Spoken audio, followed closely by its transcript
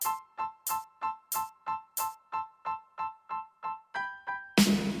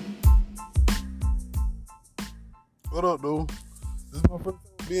What up, dude? This is my first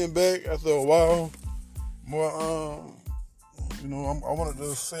time being back after a while. More, I wanted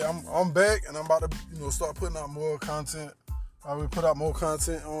to say I'm back and I'm about to, start putting out more content. I will put out more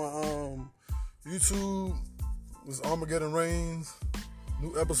content on YouTube. This Armageddon Reigns,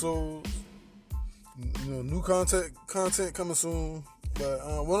 new episodes, new content coming soon.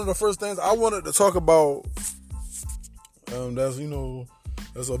 But one of the first things I wanted to talk about, that's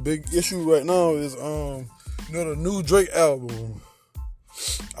a big issue right now is the new Drake album.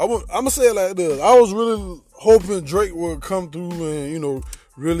 I'm gonna say it like this. I was really hoping Drake would come through and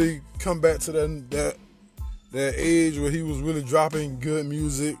really come back to that age where he was really dropping good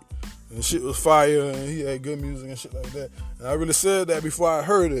music and shit was fire and he had good music and shit like that. And I really said that before I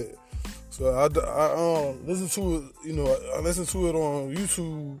heard it. So I listened to it. I listened to it on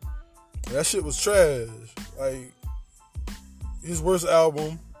YouTube. And that shit was trash. Like his worst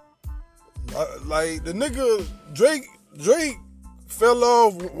album. Like the nigga Drake fell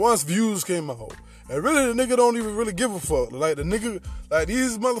off once Views came out. And really the nigga don't even really give a fuck. Like the nigga, like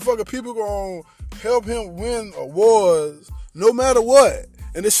these motherfucking people gonna help him win awards no matter what.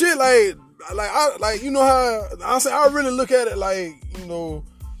 And the shit how I really look at it like,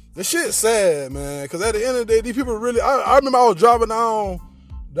 the shit's sad, man. Cause at the end of the day, these people really I remember I was driving down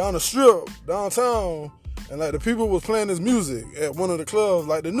the strip, downtown, and like the people was playing his music at one of the clubs,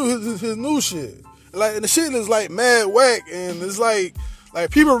 like his new shit. Like and the shit is like mad whack, and it's like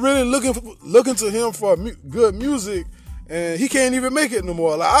people really looking to him for good music, and he can't even make it no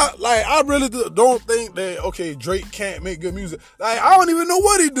more. I really don't think that Drake can't make good music. Like I don't even know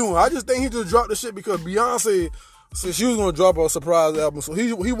what he doing. I just think he just dropped the shit because Beyonce said she was gonna drop a surprise album, so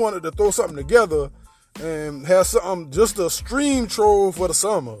he wanted to throw something together and have something just a stream troll for the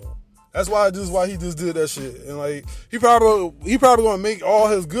summer. That's why he just did that shit. And like he probably gonna make all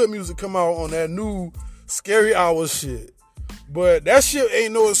his good music come out on that new Scary Hours shit. But that shit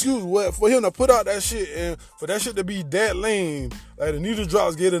ain't no excuse for him to put out that shit and for that shit to be that lame. Like the needle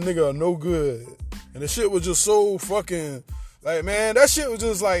drops get a nigga no good. And the shit was just so fucking like, man, that shit was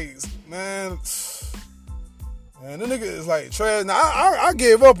just like, man, the nigga is like trash. Now I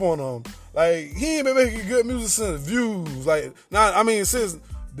gave up on him. Like he ain't been making good music since Views. Like since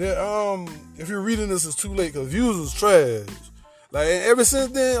that if you're reading this, it's too late because Views was trash. Like and ever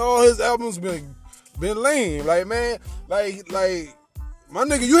since then, all his albums been lame. Like man, like my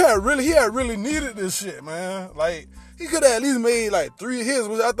nigga, he had really needed this shit, man. Like he could have at least made like 3 hits,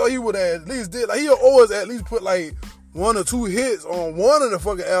 which I thought he would have at least did. Like he'll always at least put like 1 or 2 hits on one of the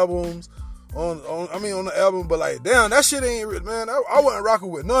fucking albums. On the album, but like damn, that shit ain't man. I wasn't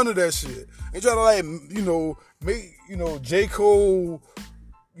rocking with none of that shit. Ain't trying to make J. Cole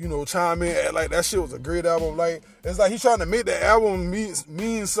chime in at like that shit was a great album. Like it's like he's trying to make that album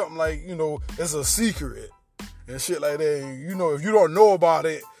mean something like it's a secret and shit like that. And, if you don't know about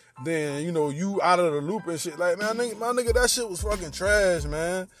it, then you out of the loop and shit. Like man, my nigga, that shit was fucking trash,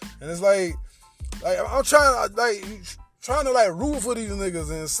 man. And it's like I'm trying to like root for these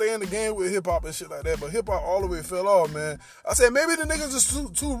niggas and stay in the game with hip hop and shit like that, but hip hop all the way fell off, man. I said maybe the niggas just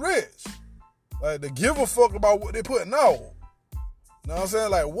too rich, like to give a fuck about what they putting out. You know what I'm saying?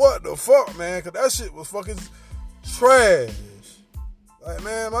 Like what the fuck, man? Cause that shit was fucking trash. Like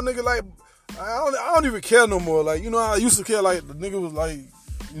man, my nigga, like I don't even care no more. Like I used to care. Like the nigga was like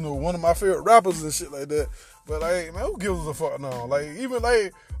one of my favorite rappers and shit like that. But like man, who gives a fuck now? Like even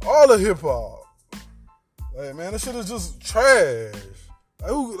like all the hip hop. Like man, this shit is just trash.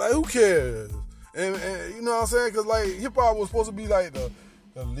 Like who cares? And you know what I'm saying? Cause like hip hop was supposed to be like the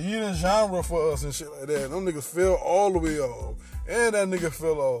leading genre for us and shit like that. And them niggas fell all the way off, and that nigga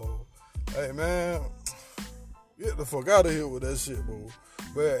fell off. Like man, get the fuck out of here with that shit, bro.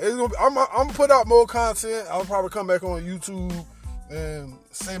 But I'm gonna put out more content. I'll probably come back on YouTube and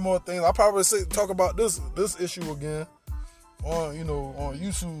say more things. I'll probably talk about this issue again on on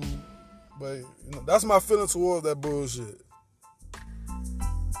YouTube. But that's my feeling towards that bullshit.